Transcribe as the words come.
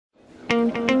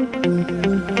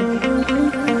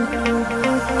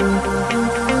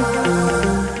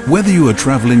Whether you are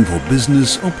traveling for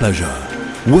business or pleasure,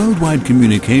 worldwide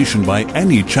communication by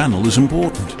any channel is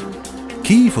important.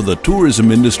 Key for the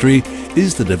tourism industry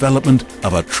is the development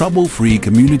of a trouble-free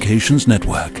communications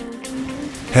network.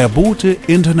 Herbote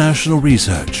International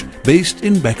Research, based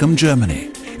in Beckum,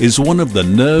 Germany, is one of the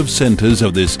nerve centers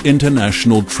of this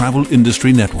international travel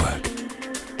industry network.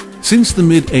 Since the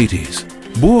mid-80s,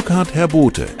 Burkhard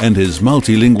Herbote and his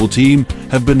multilingual team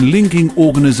have been linking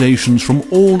organizations from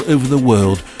all over the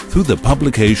world through the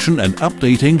publication and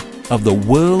updating of the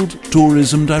World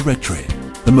Tourism Directory,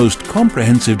 the most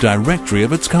comprehensive directory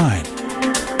of its kind.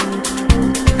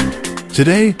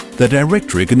 Today, the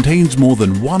directory contains more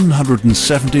than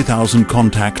 170,000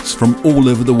 contacts from all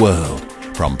over the world,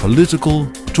 from political,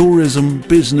 tourism,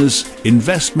 business,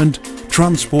 investment,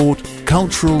 transport,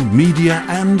 cultural, media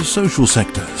and social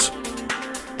sectors.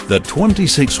 The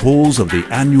 26 halls of the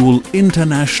annual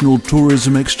International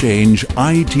Tourism Exchange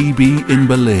ITB in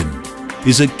Berlin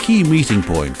is a key meeting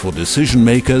point for decision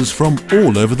makers from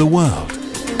all over the world.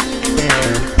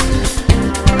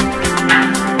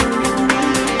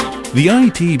 The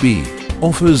ITB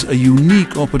offers a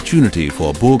unique opportunity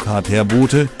for Burkhard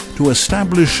Herbote to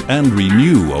establish and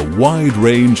renew a wide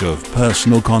range of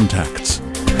personal contacts.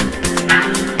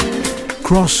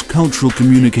 Cross-cultural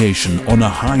communication on a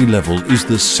high level is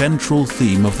the central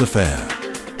theme of the fair,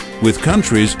 with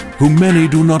countries who many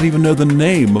do not even know the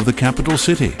name of the capital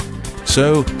city.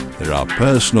 So there are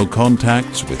personal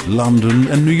contacts with London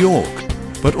and New York,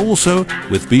 but also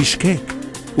with Bishkek,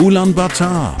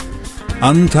 Ulaanbaatar,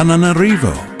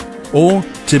 Antananarivo or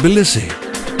Tbilisi.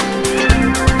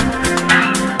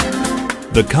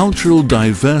 The cultural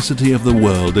diversity of the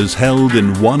world is held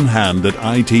in one hand at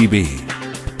ITB.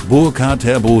 Burkhard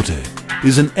Herbote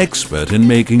is an expert in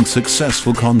making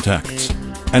successful contacts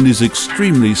and is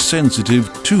extremely sensitive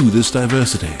to this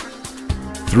diversity.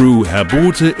 Through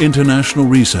Herbote International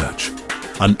Research,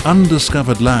 an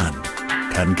undiscovered land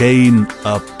can gain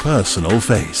a personal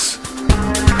face.